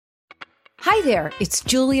Hi there, it's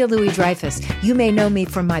Julia Louis-Dreyfus. You may know me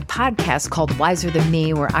from my podcast called Wiser Than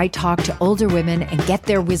Me, where I talk to older women and get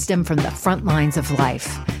their wisdom from the front lines of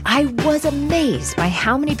life. I was amazed by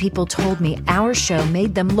how many people told me our show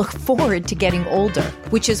made them look forward to getting older,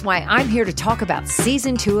 which is why I'm here to talk about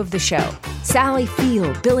Season 2 of the show. Sally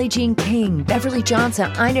Field, Billie Jean King, Beverly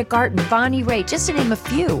Johnson, Ina Garten, Bonnie Raitt, just to name a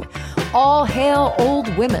few. All hail old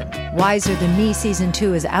women. Wiser Than Me Season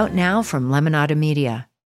 2 is out now from Lemonada Media.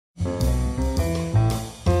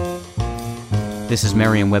 This is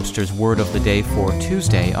Merriam-Webster's Word of the Day for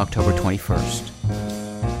Tuesday, October 21st.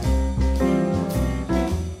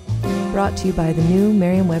 Brought to you by the new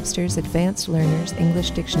Merriam-Webster's Advanced Learners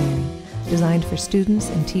English Dictionary, designed for students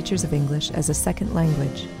and teachers of English as a second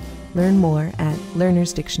language. Learn more at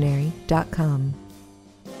learnersdictionary.com.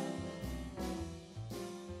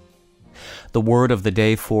 The word of the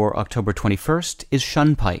day for October 21st is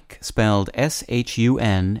shunpike, spelled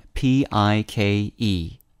S-H-U-N-P-I-K-E.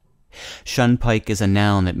 Shun-pyke is a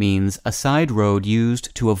noun that means a side road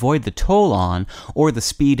used to avoid the toll on or the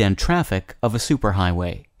speed and traffic of a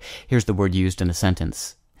superhighway. Here's the word used in a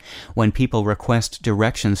sentence. When people request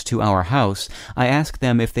directions to our house, I ask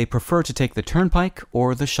them if they prefer to take the turnpike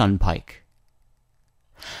or the shun-pyke.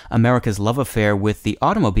 America's love affair with the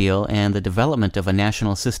automobile and the development of a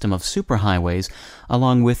national system of superhighways,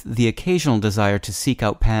 along with the occasional desire to seek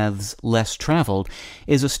out paths less traveled,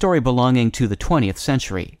 is a story belonging to the 20th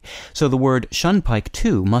century. So the word shunpike,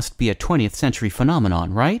 too, must be a 20th century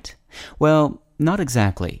phenomenon, right? Well, not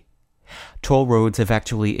exactly. Toll roads have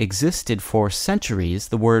actually existed for centuries.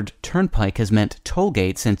 The word turnpike has meant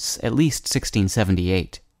tollgate since at least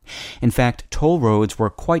 1678. In fact, toll roads were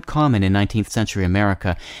quite common in 19th century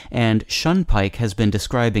America, and shunpike has been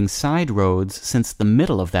describing side roads since the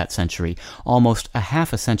middle of that century, almost a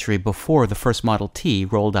half a century before the first Model T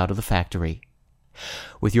rolled out of the factory.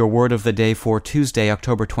 With your word of the day for Tuesday,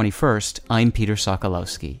 October 21st, I'm Peter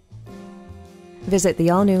Sokolowski. Visit the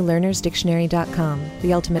all-new learnersdictionary.com,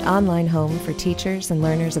 the ultimate online home for teachers and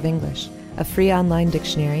learners of English. A free online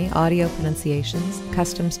dictionary, audio pronunciations,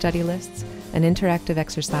 custom study lists, and interactive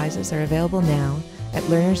exercises are available now at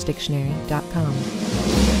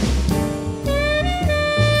learnersdictionary.com.